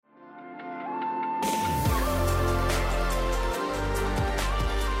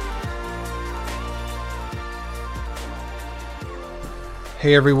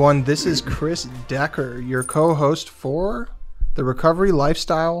Hey everyone, this is Chris Decker, your co-host for the Recovery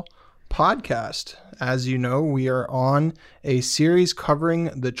Lifestyle Podcast. As you know, we are on a series covering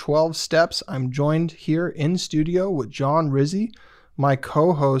the 12 steps. I'm joined here in studio with John Rizzi, my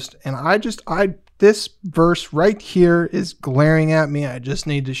co-host, and this verse right here is glaring at me. I just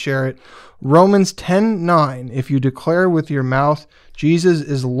need to share it. Romans 10:9. If you declare with your mouth Jesus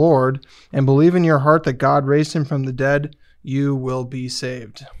is Lord and believe in your heart that God raised him from the dead, you will be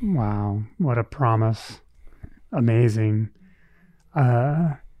saved. Wow, what a promise. Amazing.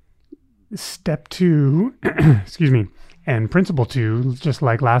 Step 2, excuse me, and principle 2, just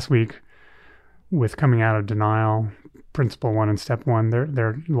like last week with coming out of denial, principle 1 and step 1,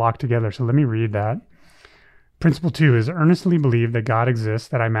 they're locked together. So let me read that. Principle 2 is earnestly believe that God exists,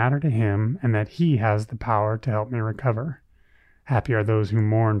 that I matter to him, and that he has the power to help me recover. Happy are those who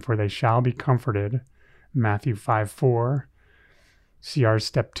mourn, for they shall be comforted. Matthew 5:4. CR's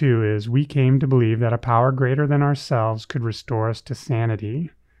step 2 is we came to believe that a power greater than ourselves could restore us to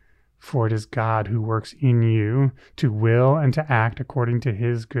sanity. For it is God who works in you to will and to act according to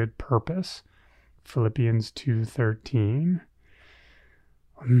his good purpose. Philippians 2:13.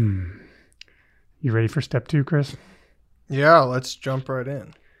 You ready for step 2, Chris? Yeah, let's jump right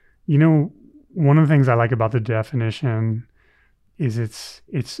in. You know, one of the things I like about the definition is it's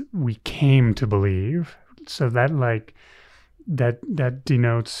we came to believe. So that that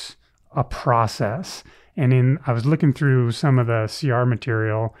denotes a process. And I was looking through some of the CR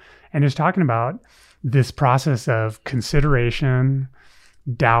material, and it's talking about this process of consideration,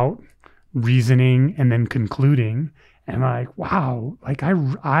 doubt, reasoning, and then concluding. And I'm like, wow, like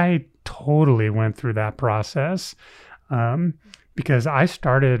I totally went through that process because I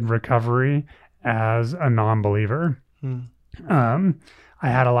started recovery as a non-believer. I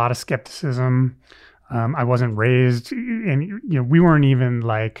had a lot of skepticism. I wasn't raised, and we weren't even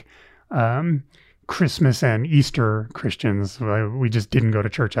like Christmas and Easter Christians. We just didn't go to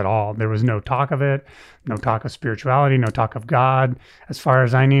church at all. There was no talk of it, no talk of spirituality, no talk of God. As far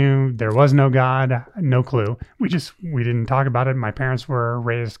as I knew, there was no God, no clue. We didn't talk about it. My parents were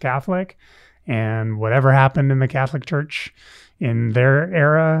raised Catholic, and whatever happened in the Catholic Church in their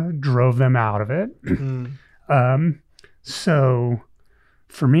era drove them out of it. So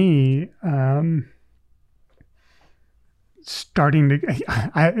for me,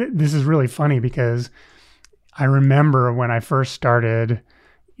 this is really funny because I remember when I first started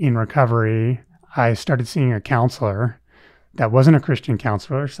in recovery, I started seeing a counselor that wasn't a Christian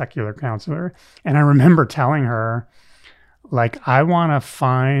counselor, secular counselor. And I remember telling her, like, I want to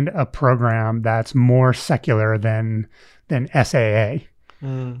find a program that's more secular than SAA.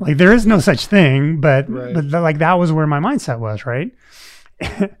 Like, there is no such thing, but like that was where my mindset was, right?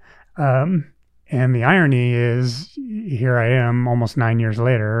 And the irony is, here I am almost 9 years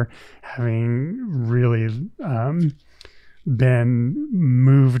later, having really been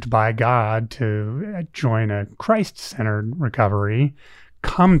moved by God to join a Christ-centered recovery,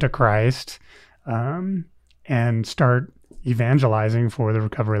 come to Christ, and start evangelizing for the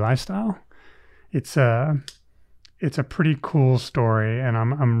recovery lifestyle. It's a pretty cool story, and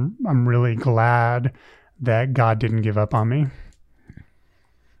I'm really glad that God didn't give up on me.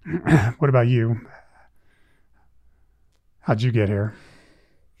 What about you? How'd you get here?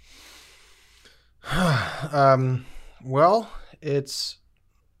 Well, it's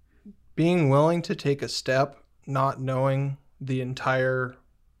being willing to take a step, not knowing the entire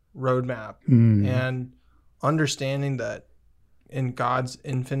roadmap, and understanding that in God's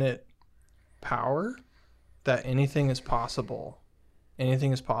infinite power, that anything is possible.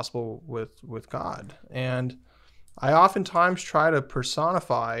 Anything is possible with God. And I oftentimes try to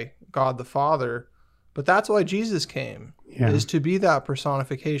personify God the Father, but that's why Jesus came, is to be that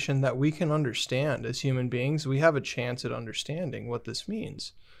personification that we can understand as human beings. We have a chance at understanding what this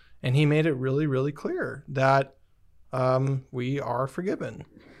means. And he made it really, really clear that we are forgiven.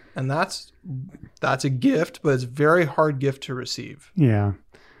 And that's a gift, but it's a very hard gift to receive. Yeah.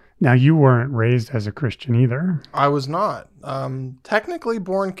 Now, you weren't raised as a Christian either. I was not. Technically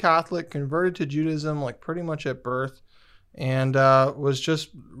born Catholic, converted to Judaism like pretty much at birth, and was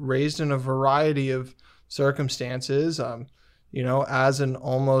just raised in a variety of circumstances. As an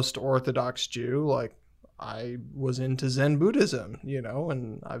almost Orthodox Jew, like I was into Zen Buddhism,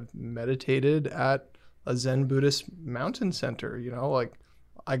 and I've meditated at a Zen Buddhist mountain center, like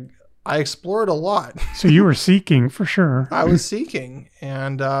I explored a lot. So you were seeking for sure. I was seeking.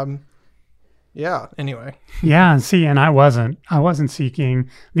 And anyway. Yeah. See, and I wasn't seeking.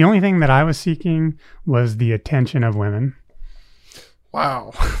 The only thing that I was seeking was the attention of women.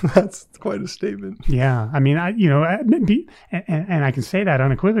 Wow, that's quite a statement. Yeah, I mean, and I can say that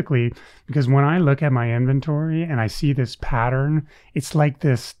unequivocally because when I look at my inventory and I see this pattern, it's like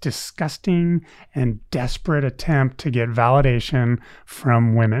this disgusting and desperate attempt to get validation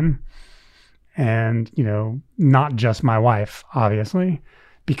from women, and not just my wife, obviously,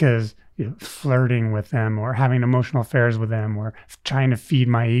 because flirting with them or having emotional affairs with them or trying to feed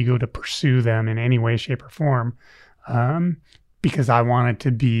my ego to pursue them in any way, shape, or form. Because I wanted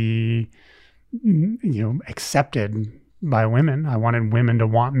to be, accepted by women. I wanted women to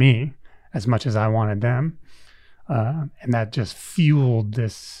want me as much as I wanted them. And that just fueled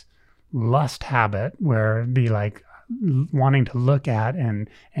this lust habit where it'd be like wanting to look at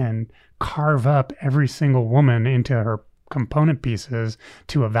and carve up every single woman into her component pieces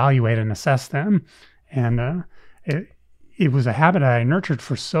to evaluate and assess them. And it was a habit I nurtured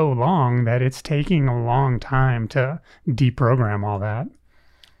for so long that it's taking a long time to deprogram all that.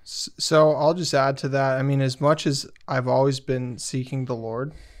 So I'll just add to that. I mean, as much as I've always been seeking the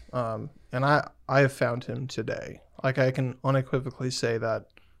Lord, and I have found him today. Like I can unequivocally say that,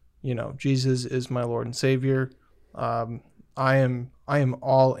 Jesus is my Lord and Savior. I am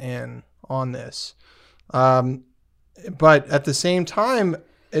all in on this. But at the same time,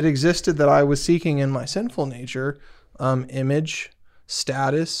 it existed that I was seeking in my sinful nature image,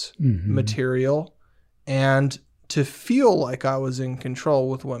 status, material, and to feel like I was in control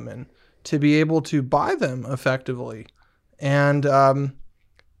with women, to be able to buy them effectively. And a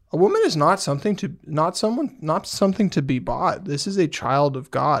woman is not something to be bought. This is a child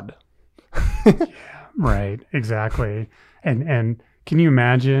of God. Yeah, right, exactly. And can you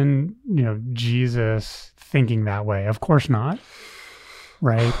imagine, Jesus thinking that way? Of course not.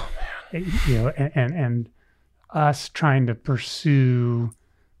 Right? Oh, man. And us trying to pursue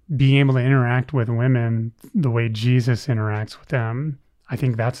being able to interact with women the way Jesus interacts with them. I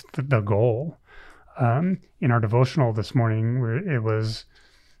think that's the goal. In our devotional this morning, it was,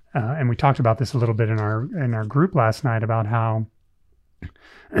 and we talked about this a little bit in our group last night about how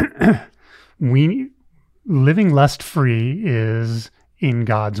living lust free is in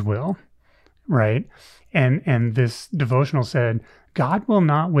God's will, right? And this devotional said, God will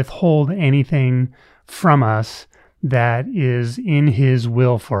not withhold anything from us that is in his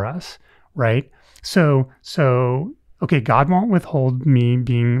will for us, right? So okay, God won't withhold me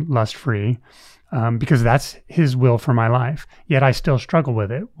being lust-free because that's his will for my life. Yet I still struggle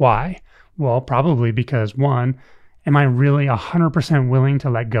with it. Why? Well, probably because one, am I really 100% willing to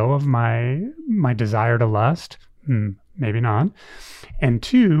let go of my desire to lust? Maybe not. And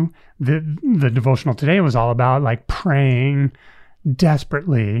two, the devotional today was all about like praying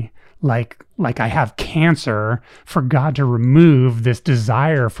desperately, like I have cancer, for God to remove this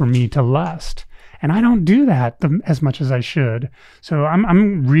desire for me to lust. And I don't do that as much as I should. So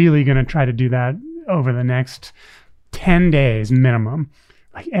I'm really going to try to do that over the next 10 days minimum.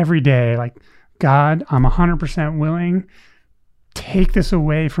 Like every day, like, God, I'm 100% willing. Take this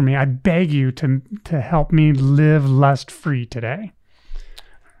away from me. I beg you to help me live lust-free today.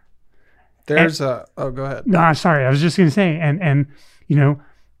 Go ahead. No, sorry. I was just going to say, and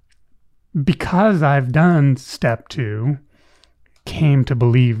because I've done step 2, came to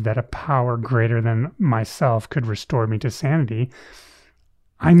believe that a power greater than myself could restore me to sanity,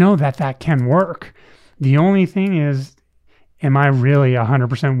 I know that can work. The only thing is, am I really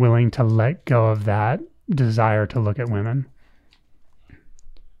 100% willing to let go of that desire to look at women?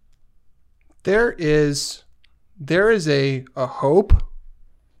 There is a hope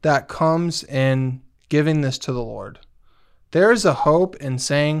that comes in giving this to the Lord. There is a hope in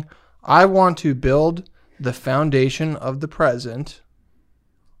saying, I want to build the foundation of the present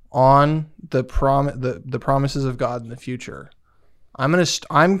on the promises of God in the future.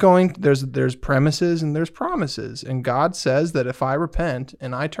 There's premises and there's promises, and God says that if I repent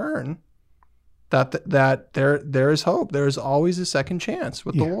and I turn, that there is hope. There is always a second chance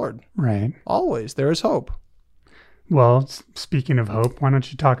with the Lord. Right. Always there is hope. Well, speaking of hope, why don't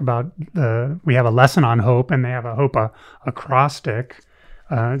you talk about we have a lesson on hope, and they have a hope acrostic,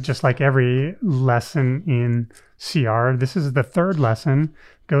 just like every lesson in CR. This is the third lesson,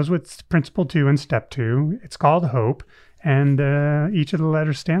 goes with principle 2 and step 2. It's called hope, and each of the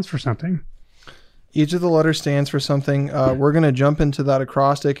letters stands for something. Each of the letters stands for something. We're going to jump into that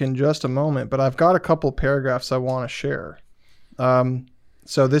acrostic in just a moment, but I've got a couple paragraphs I want to share.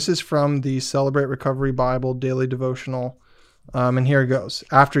 So this is from the Celebrate Recovery Bible Daily Devotional, and here it goes.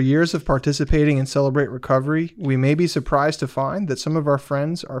 After years of participating in Celebrate Recovery, we may be surprised to find that some of our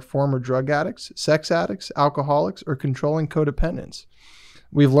friends are former drug addicts, sex addicts, alcoholics, or controlling codependents.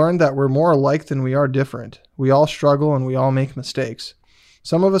 We've learned that we're more alike than we are different. We all struggle and we all make mistakes.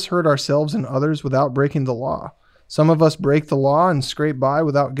 Some of us hurt ourselves and others without breaking the law. Some of us break the law and scrape by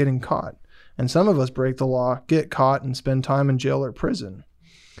without getting caught. And some of us break the law, get caught, and spend time in jail or prison.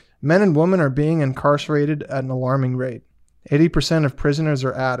 Men and women are being incarcerated at an alarming rate. 80% of prisoners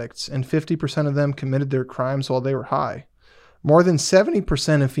are addicts, and 50% of them committed their crimes while they were high. More than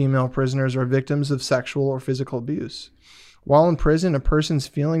 70% of female prisoners are victims of sexual or physical abuse. While in prison, a person's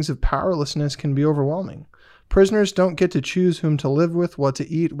feelings of powerlessness can be overwhelming. Prisoners don't get to choose whom to live with, what to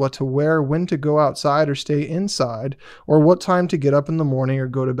eat, what to wear, when to go outside or stay inside, or what time to get up in the morning or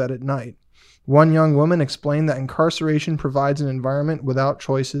go to bed at night. One young woman explained that incarceration provides an environment without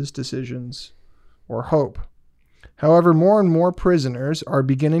choices, decisions, or hope. However, more and more prisoners are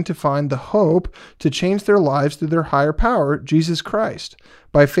beginning to find the hope to change their lives through their higher power, Jesus Christ.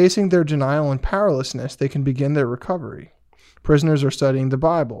 By facing their denial and powerlessness, they can begin their recovery. Prisoners are studying the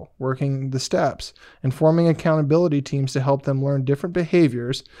Bible, working the steps, and forming accountability teams to help them learn different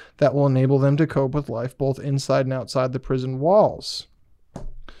behaviors that will enable them to cope with life both inside and outside the prison walls.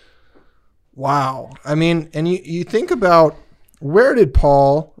 Wow. I mean, and you think about, where did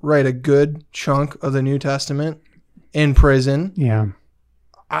Paul write a good chunk of the New Testament? In prison. Yeah.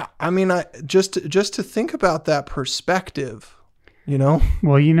 I mean, just to think about that perspective, you know?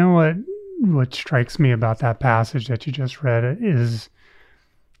 Well, you know what strikes me about that passage that you just read is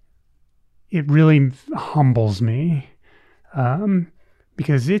it really humbles me,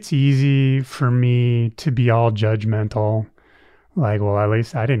 because it's easy for me to be all judgmental, like, well, at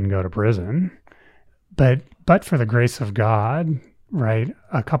least I didn't go to prison. But for the grace of God, right,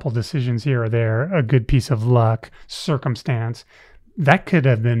 a couple decisions here or there, a good piece of luck, circumstance, that could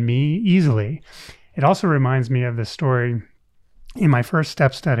have been me easily. It also reminds me of the story in my first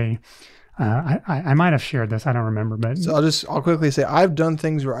step study. I might have shared this. I don't remember, but so I'll quickly say, I've done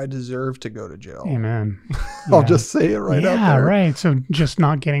things where I deserve to go to jail. Amen. I'll just say it right out there. Yeah, right. So just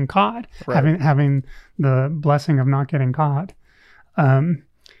not getting caught, right. having the blessing of not getting caught. In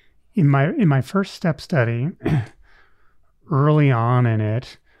my first step study, early on in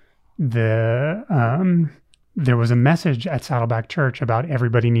it, there was a message at Saddleback Church about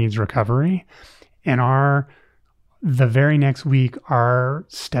everybody needs recovery, and the very next week, our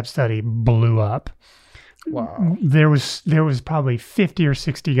step study blew up. Wow. There was probably 50 or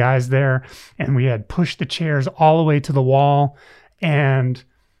 60 guys there, and we had pushed the chairs all the way to the wall. And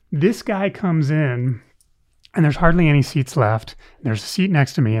this guy comes in, and there's hardly any seats left. There's a seat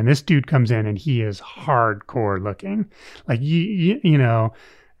next to me, and this dude comes in, and he is hardcore looking. Like, you know,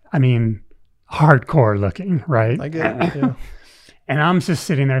 I mean, hardcore looking, right? I get it, yeah. And I'm just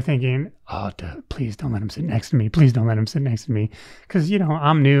sitting there thinking, oh, please don't let him sit next to me. Please don't let him sit next to me. Because, you know,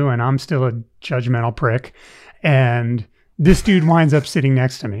 I'm new and I'm still a judgmental prick. And this dude winds up sitting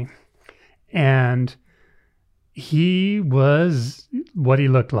next to me. And he was what he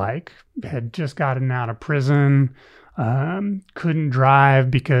looked like. Had just gotten out of prison. Couldn't drive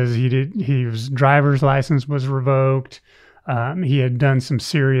because his driver's license was revoked. He had done some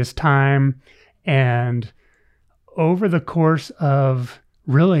serious time. And over the course of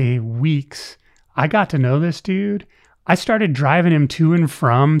really weeks, I got to know this dude. I started driving him to and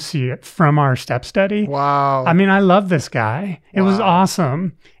from our step study. Wow. I mean, I love this guy. It was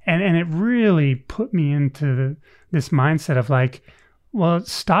awesome. And it really put me into this mindset of like, well,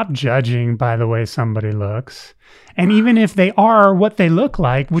 stop judging by the way somebody looks. And even if they are what they look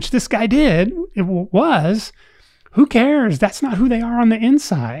like, which this guy did, was, who cares? That's not who they are on the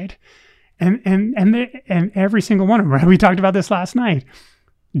inside. And every single one of them, right? We talked about this last night.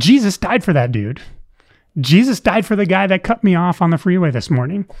 Jesus died for that dude. Jesus died for the guy that cut me off on the freeway this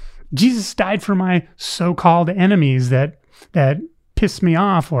morning. Jesus died for my so-called enemies that piss me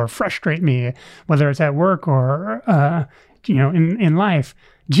off or frustrate me, whether it's at work or in life.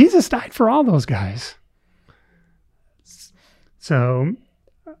 Jesus died for all those guys. So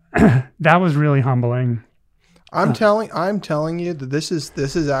that was really humbling. I'm telling you that this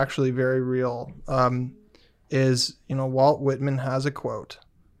is actually very real. Walt Whitman has a quote,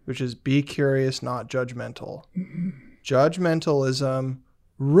 which is, "Be curious, not judgmental." Judgmentalism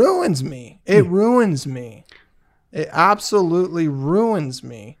ruins me. It ruins me. It absolutely ruins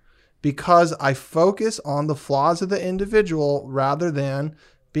me because I focus on the flaws of the individual rather than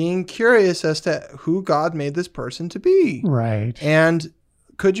being curious as to who God made this person to be. Right. And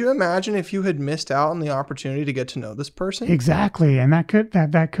could you imagine if you had missed out on the opportunity to get to know this person? Exactly. And that could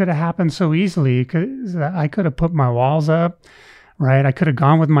have happened so easily, because I could have put my walls up, right? I could have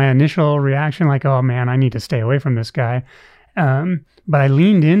gone with my initial reaction like, oh man, I need to stay away from this guy. But I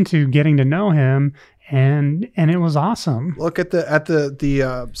leaned into getting to know him, and it was awesome. Look at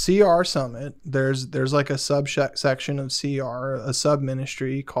the CR Summit. There's like a subsection of CR, a sub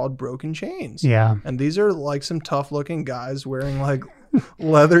ministry called Broken Chains. Yeah. And these are like some tough looking guys wearing like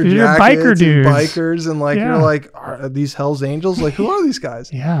leather These are jackets biker and dudes. bikers, and like Yeah. you're like, are these Hell's Angels? Like, who are these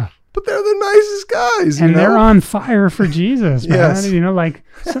guys? Yeah. But they're the nicest guys, you And know? they're on fire for Jesus, man. Yes. You know, like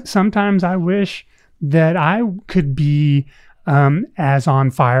sometimes I wish that I could be as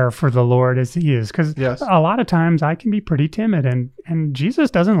on fire for the Lord as he is. Because Yes. a lot of times I can be pretty timid, and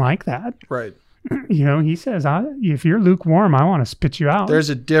Jesus doesn't like that. Right. You know, he says, if you're lukewarm, I want to spit you out. There's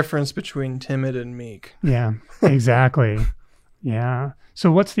a difference between timid and meek. Yeah, exactly. Yeah.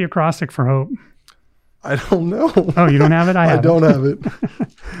 So what's the acrostic for hope? I don't know. Oh, you don't have it? I have don't have it.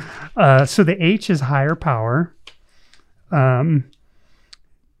 So the H is higher power. Our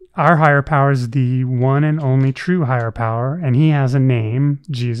higher power is the one and only true higher power, and he has a name,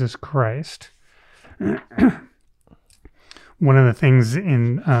 Jesus Christ. One of the things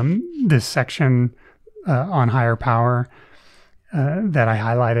in this section on higher power that I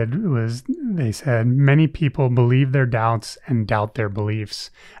highlighted was they said, many people believe their doubts and doubt their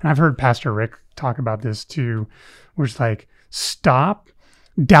beliefs. And I've heard Pastor Rick talk about this too, where it's like, stop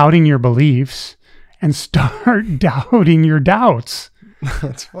doubting your beliefs and start doubting your doubts.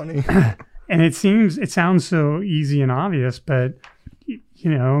 That's funny. And it sounds so easy and obvious, but you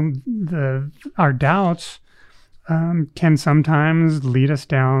know, our doubts can sometimes lead us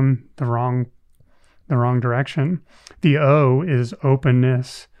down the wrong direction. The O is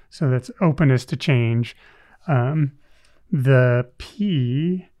openness, so that's openness to change. The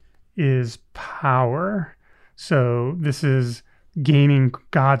P is power, so this is gaining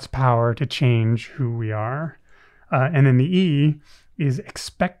God's power to change who we are. And then the E is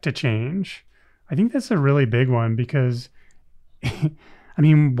expect to change. I think that's a really big one because, I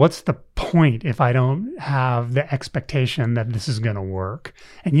mean, what's the point if I don't have the expectation that this is going to work?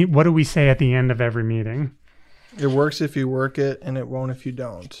 And what do we say at the end of every meeting? It works if you work it, and it won't if you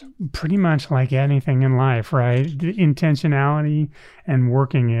don't. Pretty much like anything in life, right? The intentionality and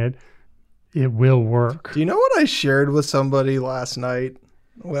working it will work. Do you know what I shared with somebody last night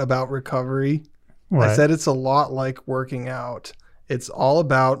about recovery? What? I said it's a lot like working out. It's all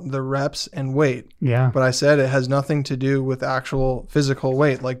about the reps and weight. Yeah. But I said it has nothing to do with actual physical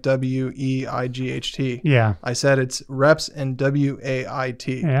weight, like WEIGHT. Yeah. I said it's reps and WAIT.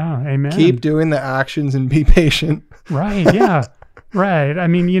 Yeah. Amen. Keep doing the actions and be patient. Right. Yeah. Right. I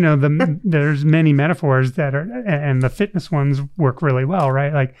mean, you know, there's many metaphors that are, and the fitness ones work really well,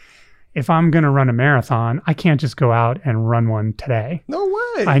 right? Like if I'm going to run a marathon, I can't just go out and run one today. No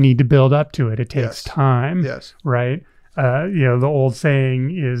way. I need to build up to it. It takes time. Yes. Right. You know, the old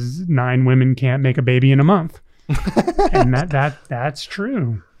saying is 9 women can't make a baby in a month. And that's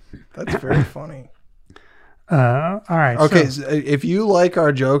true. That's very funny. All right. Okay. So if you like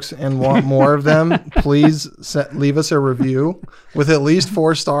our jokes and want more of them, please leave us a review with at least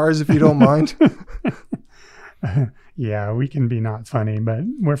 4 stars if you don't mind. Yeah, we can be not funny, but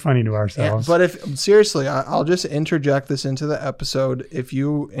we're funny to ourselves. Yeah, but if seriously, I'll just interject this into the episode. If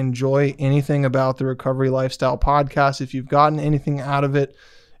you enjoy anything about the Recovery Lifestyle Podcast, if you've gotten anything out of it,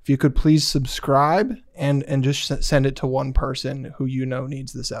 if you could please subscribe and just send it to one person who you know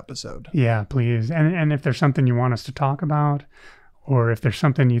needs this episode. Yeah, please. And if there's something you want us to talk about, or if there's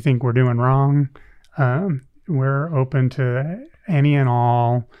something you think we're doing wrong, we're open to any and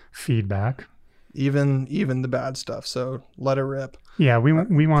all feedback. Even the bad stuff. So let it rip. Yeah, we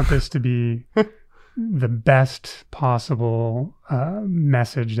want this to be the best possible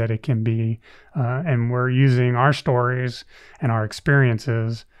message that it can be, and we're using our stories and our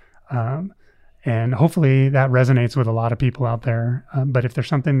experiences, and hopefully that resonates with a lot of people out there. But if there's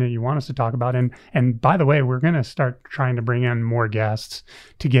something that you want us to talk about, and by the way, we're going to start trying to bring in more guests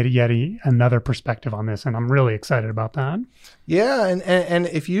to get yet another perspective on this, and I'm really excited about that. Yeah, and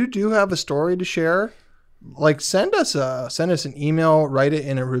if you do have a story to share, like send us an email, write it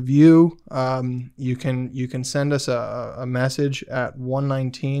in a review. You can send us a message at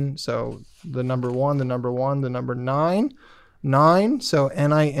 119. So the number 1, the number 1, the number 9, so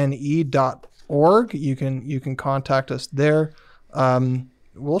NINE.org. You can contact us there.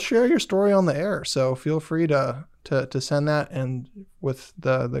 We'll share your story on the air. So feel free to send that. And with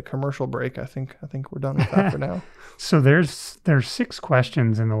the commercial break, I think we're done with that for now. So there's 6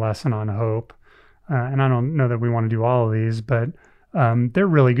 questions in the lesson on hope. And I don't know that we want to do all of these, but they're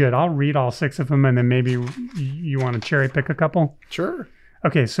really good. I'll read all 6 of them, and then maybe you want to cherry pick a couple? Sure.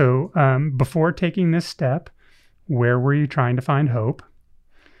 Okay, so before taking this step, where were you trying to find hope?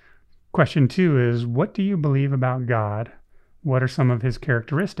 Question 2 is, what do you believe about God? What are some of his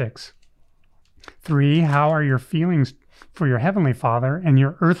characteristics? 3, how are your feelings for your heavenly Father and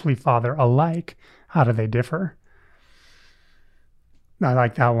your earthly father alike? How do they differ? I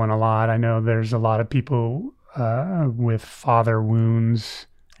like that one a lot. I know there's a lot of people with father wounds.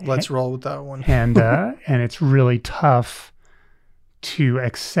 Let's roll with that one. And it's really tough to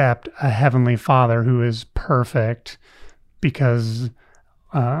accept a heavenly Father who is perfect, because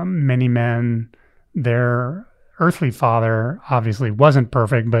many men, their earthly father obviously wasn't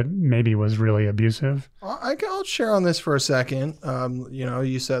perfect, but maybe was really abusive. I'll share on this for a second.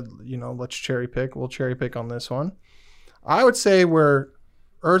 You said, let's cherry pick. We'll cherry pick on this one. I would say where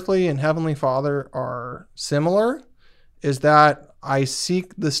earthly and heavenly father are similar is that I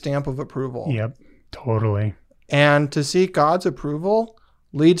seek the stamp of approval. Yep, totally. And to seek God's approval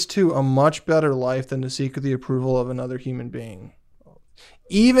leads to a much better life than to seek the approval of another human being.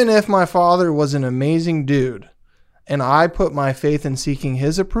 Even if my father was an amazing dude and I put my faith in seeking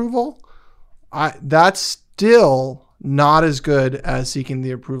his approval, that's still not as good as seeking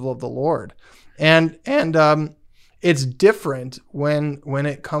the approval of the Lord. And it's different when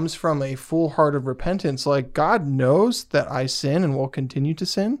it comes from a full heart of repentance. Like, God knows that I sin and will continue to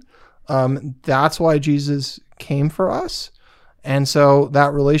sin. That's why Jesus came for us. And so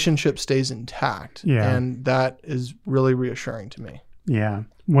that relationship stays intact. Yeah. And that is really reassuring to me. Yeah.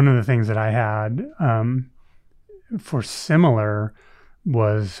 One of the things that I had for similar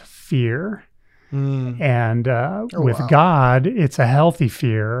was fear. And with wow. God, it's a healthy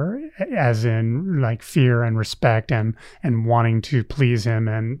fear, as in like fear and respect and wanting to please him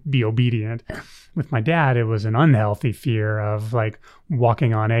and be obedient. With my dad, it was an unhealthy fear of like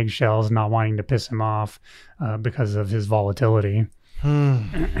walking on eggshells, not wanting to piss him off because of his volatility.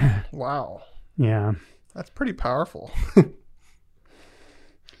 Wow. Yeah. That's pretty powerful.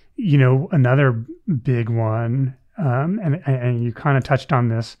 Another big one, and you kind of touched on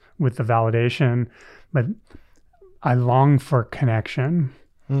this with the validation, but I long for connection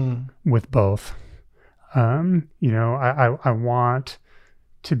with both. I want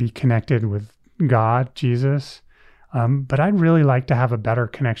to be connected with God, Jesus, but I'd really like to have a better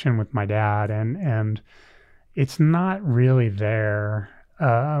connection with my dad, and it's not really there.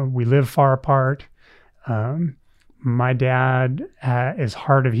 We live far apart. My dad is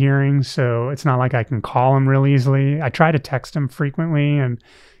hard of hearing, so it's not like I can call him real easily. I try to text him frequently, and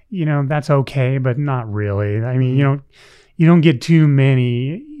that's okay, but not really. I mean, you don't get too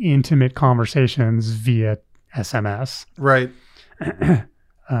many intimate conversations via SMS. Right.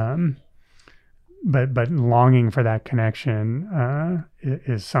 But longing for that connection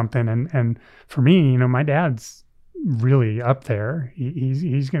is something, and for me, my dad's really up there.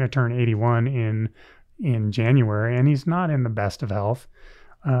 He's going to turn 81 in January, and he's not in the best of health.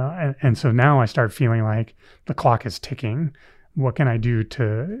 And so now I start feeling like the clock is ticking. What can I do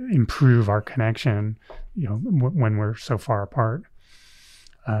to improve our connection, when we're so far apart?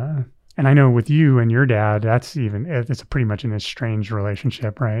 And I know with you and your dad, it's pretty much an estranged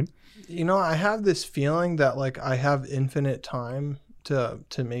relationship, right? I have this feeling that like I have infinite time to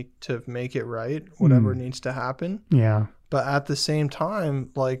make it right, whatever needs to happen. Yeah. But at the same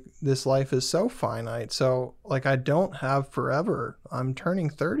time, like, this life is so finite. So like, I don't have forever. I'm turning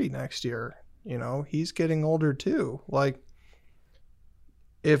 30 next year. He's getting older too. Like,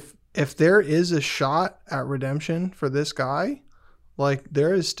 if there is a shot at redemption for this guy, like,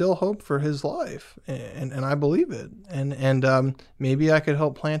 there is still hope for his life, and I believe it. And maybe I could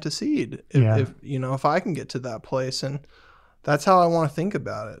help plant a seed if I can get to that place. And that's how I want to think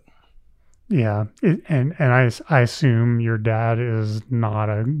about it. Yeah. And I assume your dad is not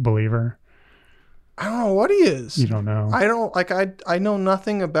a believer. I don't know what he is. You don't know. I know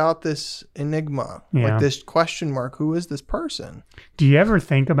nothing about this enigma, like this question mark. Who is this person? Do you ever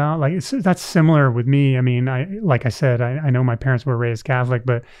think about, like, that's similar with me. I mean, I know my parents were raised Catholic,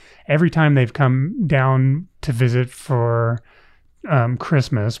 but every time they've come down to visit for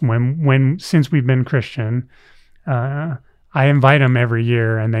Christmas, since we've been Christian, I invite them every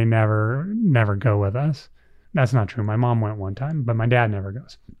year, and they never go with us. That's not true. My mom went one time, but my dad never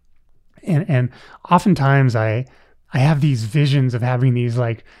goes. And oftentimes I have these visions of having these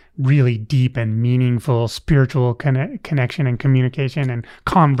like really deep and meaningful spiritual connection and communication and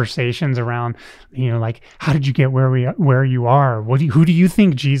conversations around, like, how did you get where you are? Who do you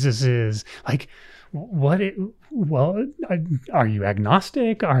think Jesus is? Like, are you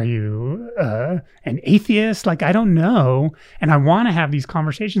agnostic? Are you an atheist? Like, I don't know. And I want to have these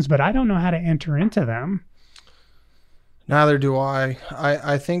conversations, but I don't know how to enter into them. Neither do I.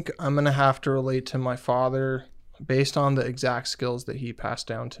 I think I'm going to have to relate to my father based on the exact skills that he passed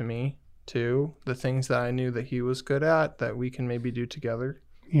down to me, too. The things that I knew that he was good at that we can maybe do together.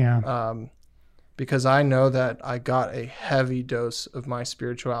 Yeah. because I know that I got a heavy dose of my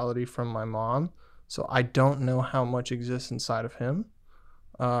spirituality from my mom. So I don't know how much exists inside of him.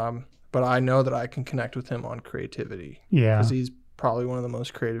 But I know that I can connect with him on creativity. Yeah. Because he's probably one of the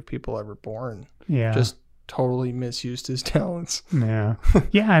most creative people ever born. Yeah. Just totally misused his talents. Yeah.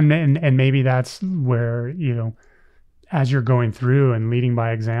 Yeah. And maybe that's where, you know, as you're going through and leading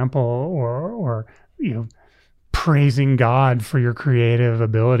by example or, you know, praising God for your creative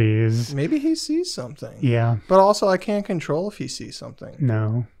abilities. Maybe he sees something. Yeah. But also I can't control if he sees something.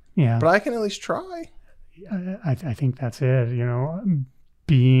 No. Yeah. But I can at least try. I think that's it. You know,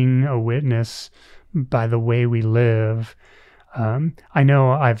 being a witness by the way we live. I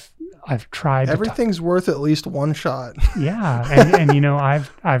know I've tried. Everything's worth at least one shot. Yeah, and you know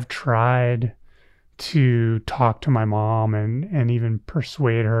I've tried to talk to my mom and even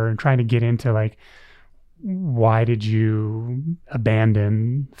persuade her and trying to get into like, why did you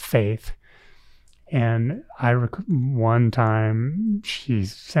abandon faith? And one time she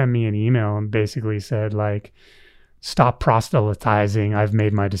sent me an email and basically said like, stop proselytizing. I've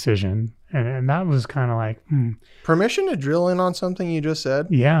made my decision. And that was kind of like, Permission to drill in on something you just said?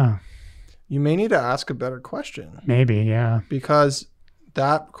 Yeah. You may need to ask a better question. Maybe, yeah. Because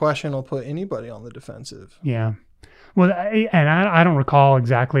that question will put anybody on the defensive. Yeah. Well, I don't recall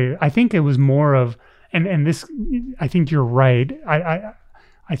exactly. I think it was more of, and this, I think you're right. I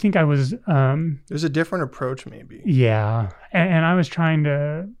think I was... There's a different approach maybe. Yeah. And I was trying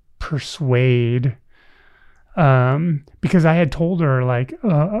to persuade... because I had told her like,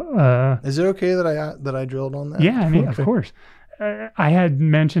 is it okay that I drilled on that? Yeah, I mean, okay. Of course. I had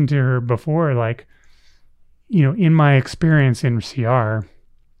mentioned to her before, like, you know, in my experience in CR,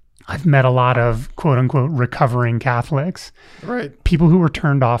 I've met a lot of quote unquote recovering Catholics, right? People who were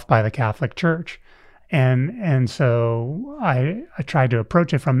turned off by the Catholic Church. And so I tried to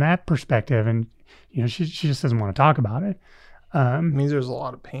approach it from that perspective, and, you know, she just doesn't want to talk about it. It means there's a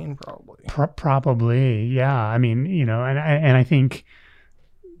lot of pain, probably. Probably, yeah. I mean, you know, and I think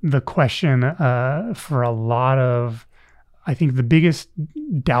the question for a lot of, I think the biggest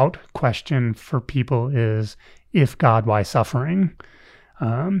doubt question for people is, if God, why suffering?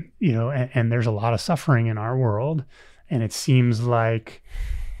 You know, and there's a lot of suffering in our world, and it seems like,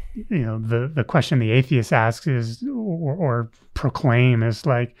 you know, the question the atheist asks is, or proclaim is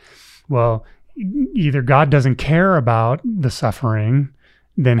like, well, either God doesn't care about the suffering,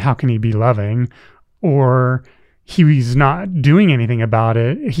 then how can he be loving? Or he's not doing anything about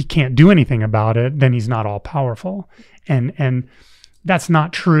it. He can't do anything about it. Then he's not all powerful. And that's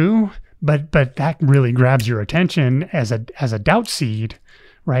not true, but that really grabs your attention as a doubt seed,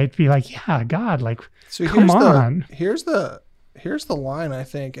 right? Be like, yeah, God, like, so come on. Here's the line, I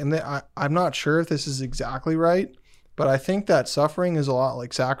think. And I'm not sure if this is exactly right, but I think that suffering is a lot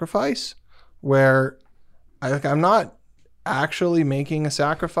like sacrifice, where I'm not actually making a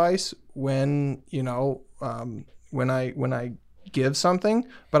sacrifice when, you know, when I give something,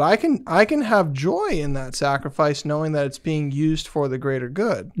 but I can have joy in that sacrifice, knowing that it's being used for the greater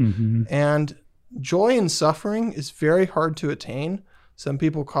good. Mm-hmm. And joy in suffering is very hard to attain. Some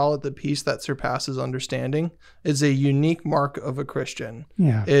people call it the peace that surpasses understanding. It's a unique mark of a Christian.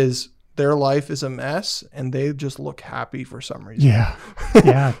 Yeah. Is their life is a mess and they just look happy for some reason. Yeah.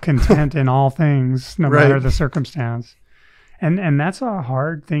 Yeah. Content in all things, no matter the circumstance. And that's a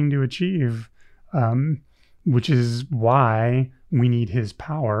hard thing to achieve, which is why we need his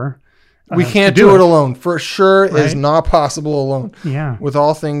power. We can't do it alone. For sure, right? Is not possible alone. Yeah. With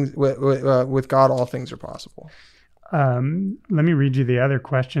all things, with God, all things are possible. Let me read you the other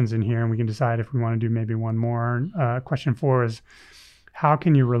questions in here, and we can decide if we want to do maybe one more. Question 4 is, how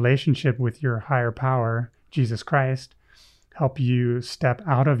can your relationship with your higher power, Jesus Christ, help you step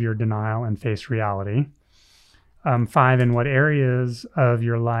out of your denial and face reality? 5, in what areas of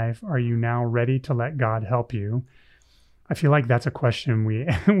your life are you now ready to let God help you? I feel like that's a question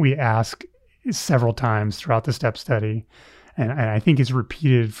we ask several times throughout the step study. And I think it's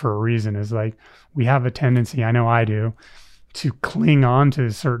repeated for a reason, is like, we have a tendency, I know I do, to cling on to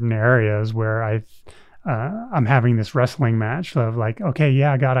certain areas where I'm having this wrestling match of like, okay,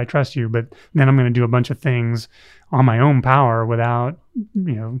 yeah, God, I trust you, but then I'm going to do a bunch of things on my own power without,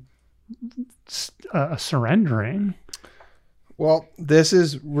 you know, surrendering. Well, this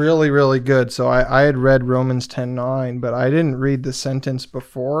is really, really good. So I had read Romans 10:9, but I didn't read the sentence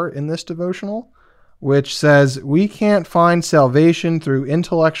before in this devotional, which says, we can't find salvation through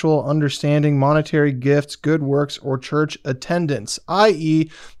intellectual understanding, monetary gifts, good works, or church attendance, i.e.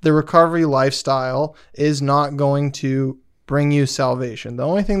 the recovery lifestyle is not going to bring you salvation. The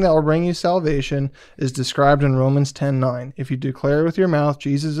only thing that will bring you salvation is described in Romans 10:9. If you declare with your mouth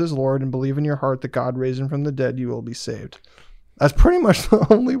Jesus is Lord and believe in your heart that God raised him from the dead, you will be saved. That's pretty much the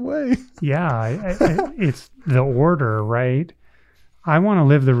only way. Yeah, it's the order, right? I want to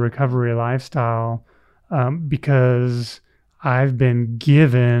live the recovery lifestyle because I've been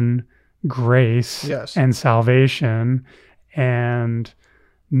given grace and salvation, and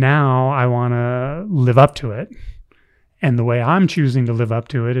now I want to live up to it. And the way I'm choosing to live up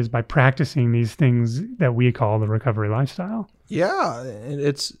to it is by practicing these things that we call the recovery lifestyle. Yeah,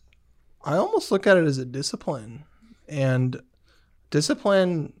 I almost look at it as a discipline, and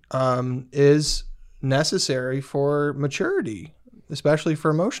discipline is necessary for maturity, especially for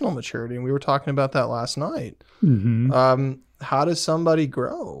emotional maturity. And we were talking about that last night. Mm-hmm. How does somebody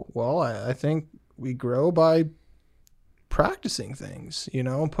grow? Well, I think we grow by practicing things,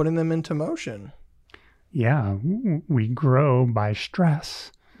 putting them into motion. Yeah, we grow by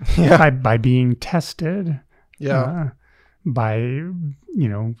stress, by being tested, by,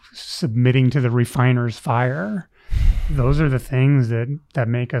 submitting to the refiner's fire. Those are the things that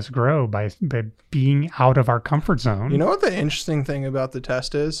make us grow by being out of our comfort zone. You know what the interesting thing about the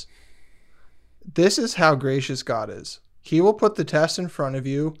test is? This is how gracious God is. He will put the test in front of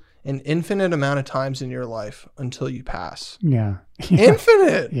you an infinite amount of times in your life until you pass. Yeah.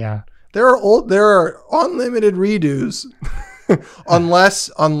 Infinite. Yeah. There are unlimited redos unless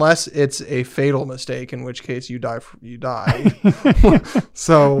it's a fatal mistake, in which case you die.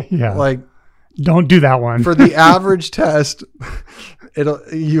 So don't do that one. For the average test,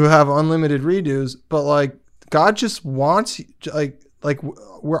 you have unlimited redos, but God just wants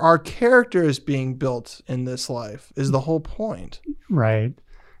where our character is being built in this life is the whole point. Right.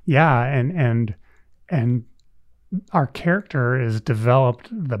 Yeah. And our character is developed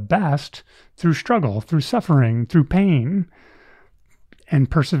the best through struggle, through suffering, through pain and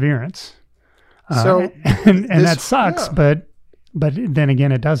perseverance. And that sucks, but then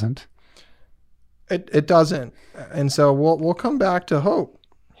again, it doesn't. It doesn't. And so we'll come back to hope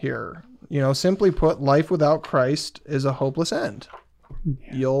here. Simply put, life without Christ is a hopeless end.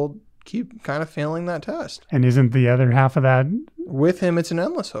 Yeah. You'll keep kind of failing that test. And isn't the other half of that? With him, it's an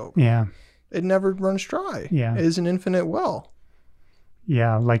endless hope. Yeah. It never runs dry. Yeah. It is an infinite well.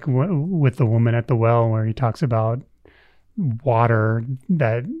 Yeah, like with the woman at the well, where he talks about water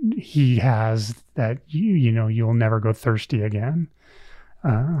that he has that you'll never go thirsty again.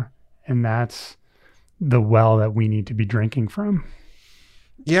 And that's the well that we need to be drinking from.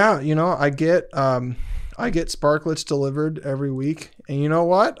 Yeah, I get Sparklets delivered every week, and you know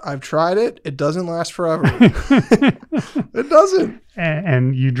what? I've tried it. It doesn't last forever. It doesn't.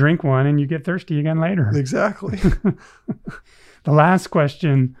 And you drink one and you get thirsty again later. Exactly. The last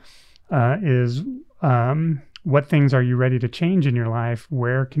question is, what things are you ready to change in your life?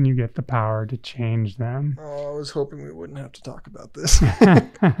 Where can you get the power to change them? Oh, I was hoping we wouldn't have to talk about this.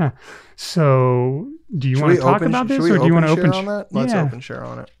 So do you want to talk about this, or do you want to open share on that? Let's open share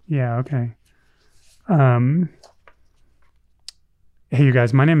on it. Yeah, okay. Hey, you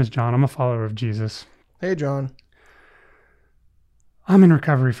guys, my name is John. I'm a follower of Jesus. Hey, John. I'm in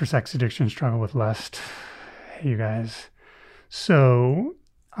recovery for sex addiction, struggle with lust. Hey, you guys. So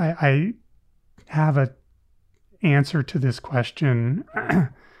I have a answer to this question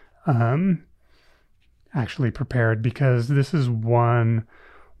actually prepared, because this is one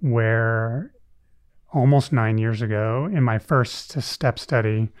where almost 9 years ago in my first step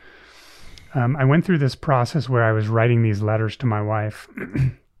study, I went through this process where I was writing these letters to my wife.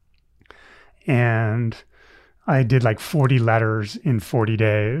 And I did 40 letters in 40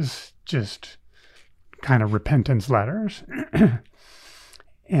 days, just kind of repentance letters.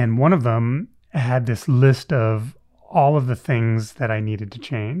 And one of them had this list of all of the things that I needed to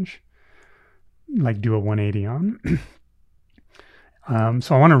change, do a 180 on.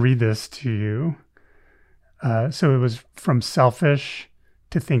 So I want to read this to you. So it was from selfish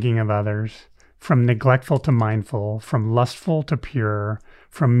to thinking of others, from neglectful to mindful, from lustful to pure,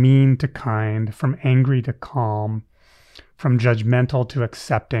 from mean to kind, from angry to calm, from judgmental to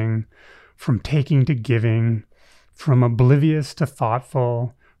accepting, from taking to giving, from oblivious to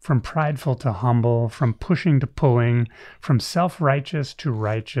thoughtful, from prideful to humble, from pushing to pulling, from self-righteous to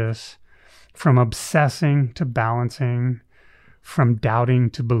righteous, from obsessing to balancing, from doubting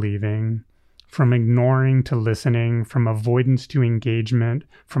to believing, from ignoring to listening, from avoidance to engagement,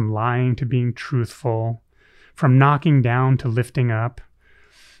 from lying to being truthful, from knocking down to lifting up,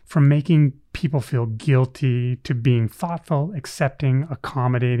 from making people feel guilty to being thoughtful, accepting,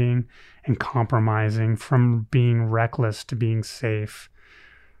 accommodating, and compromising, from being reckless to being safe,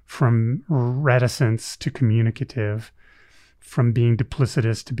 from reticence to communicative, from being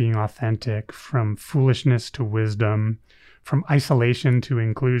duplicitous to being authentic, from foolishness to wisdom, from isolation to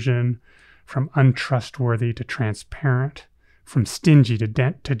inclusion, from untrustworthy to transparent, from stingy to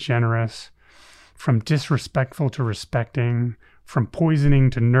generous, from disrespectful to respecting, from poisoning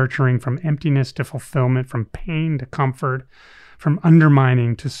to nurturing, from emptiness to fulfillment, from pain to comfort, from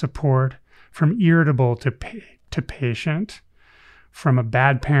undermining to support, from irritable to patient, from a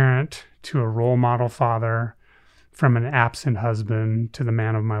bad parent to a role model father, from an absent husband to the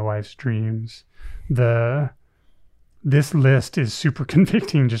man of my wife's dreams. This list is super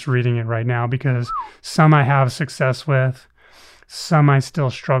convicting just reading it right now, because some I have success with, some I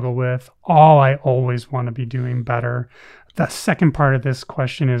still struggle with. All I always want to be doing better. The second part of this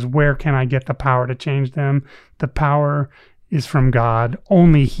question is, where can I get the power to change them? The power is from God.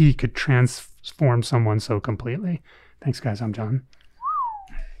 Only He could transform someone so completely. Thanks, guys. I'm John.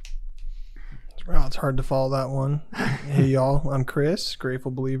 Wow, it's hard to follow that one. Hey, y'all. I'm Chris,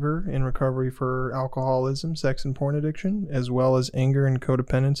 grateful believer in recovery for alcoholism, sex and porn addiction, as well as anger and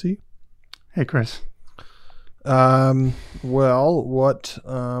codependency. Hey, Chris. Well, what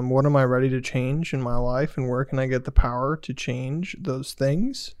am I ready to change in my life, and where can I get the power to change those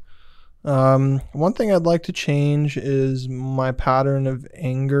things? One thing I'd like to change is my pattern of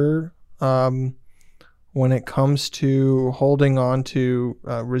anger. When it comes to holding on to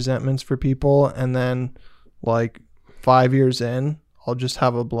resentments for people, and then like 5 years in, I'll just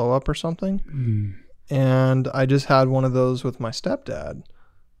have a blow up or something. Mm. And I just had one of those with my stepdad.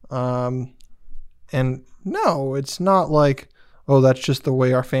 And no, it's not like, oh, that's just the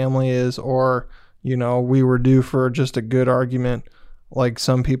way our family is, or, you know, we were due for just a good argument, like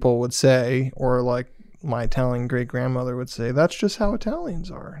some people would say, or like my Italian great-grandmother would say, that's just how Italians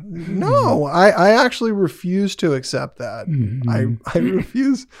are. No, I actually refuse to accept that. I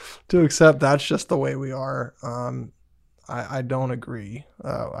refuse to accept that's just the way we are. I don't agree.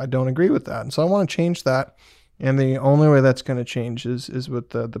 I don't agree with that. And so I want to change that. And the only way that's going to change is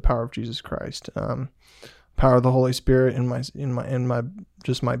with the power of Jesus Christ. Power of the Holy Spirit in my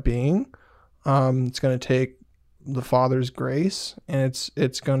just my being. It's going to take the Father's grace, and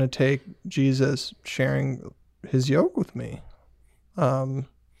it's going to take Jesus sharing his yoke with me,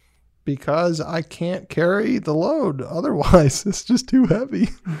 because I can't carry the load otherwise. It's just too heavy.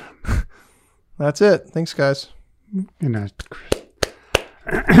 That's it. Thanks, guys.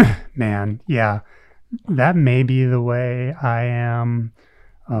 Man, yeah, that may be the way I am,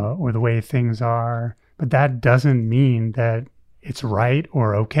 or the way things are, but that doesn't mean that it's right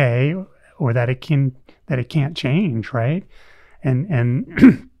or okay, or that it can't change, right?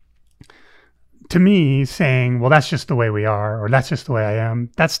 And to me, saying, well, that's just the way we are, or that's just the way I am,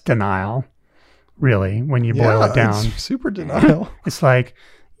 that's denial, really, when you boil it down. It's super denial. It's like,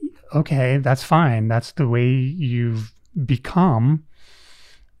 okay, that's fine. That's the way you've become.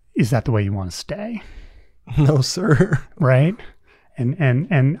 Is that the way you want to stay? No, sir. Right?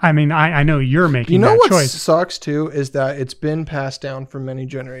 And I mean, I know you're making that choice. You know what sucks too is that it's been passed down for many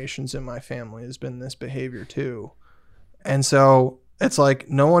generations in my family, has been this behavior too. And so it's like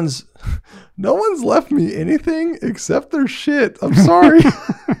no one's left me anything except their shit. I'm sorry.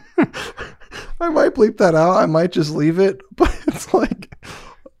 I might bleep that out. I might just leave it, but it's like,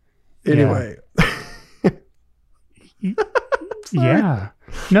 anyway. Yeah.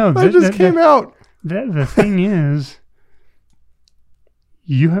 No, that just came out. The thing is,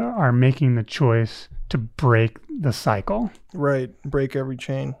 you are making the choice to break the cycle. Right. Break every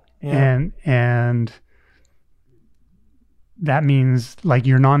chain. Yeah. And that means like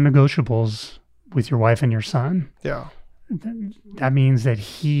your non-negotiables with your wife and your son. Yeah. That means that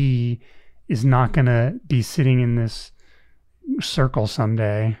he is not going to be sitting in this circle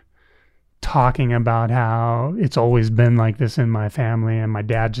someday talking about how it's always been like this in my family, and my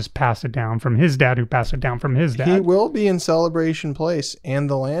dad just passed it down from his dad, who passed it down from his dad. He will be in Celebration Place and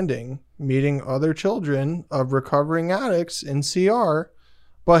The Landing, meeting other children of recovering addicts in CR,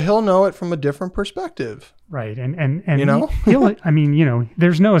 but he'll know it from a different perspective. Right. And you know, he'll, I mean, you know,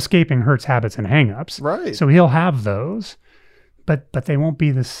 there's no escaping hurts, habits, and hangups. Right. So he'll have those, but they won't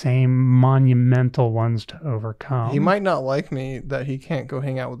be the same monumental ones to overcome. He might not like me that he can't go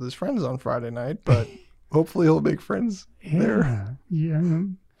hang out with his friends on Friday night, but hopefully he'll make friends there. Yeah.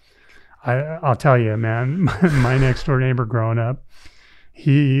 I'll tell you, man, my next door neighbor growing up,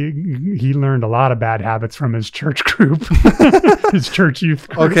 he learned a lot of bad habits from his church group, his church youth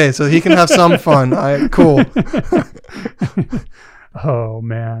group. Okay, so he can have some fun. Cool. Oh,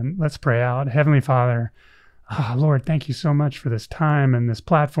 man. Let's pray out. Heavenly Father, Lord, thank you so much for this time and this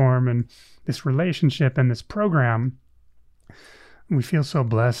platform and this relationship and this program. We feel so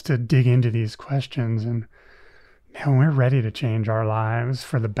blessed to dig into these questions. And And we're ready to change our lives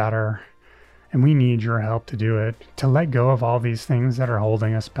for the better. And we need your help to do it, to let go of all these things that are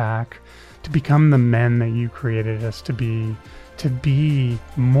holding us back, to become the men that you created us to be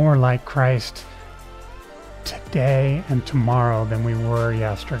more like Christ today and tomorrow than we were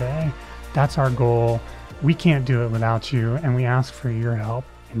yesterday. That's our goal. We can't do it without you, and we ask for your help.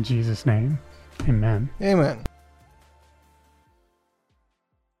 In Jesus' name, amen. Amen.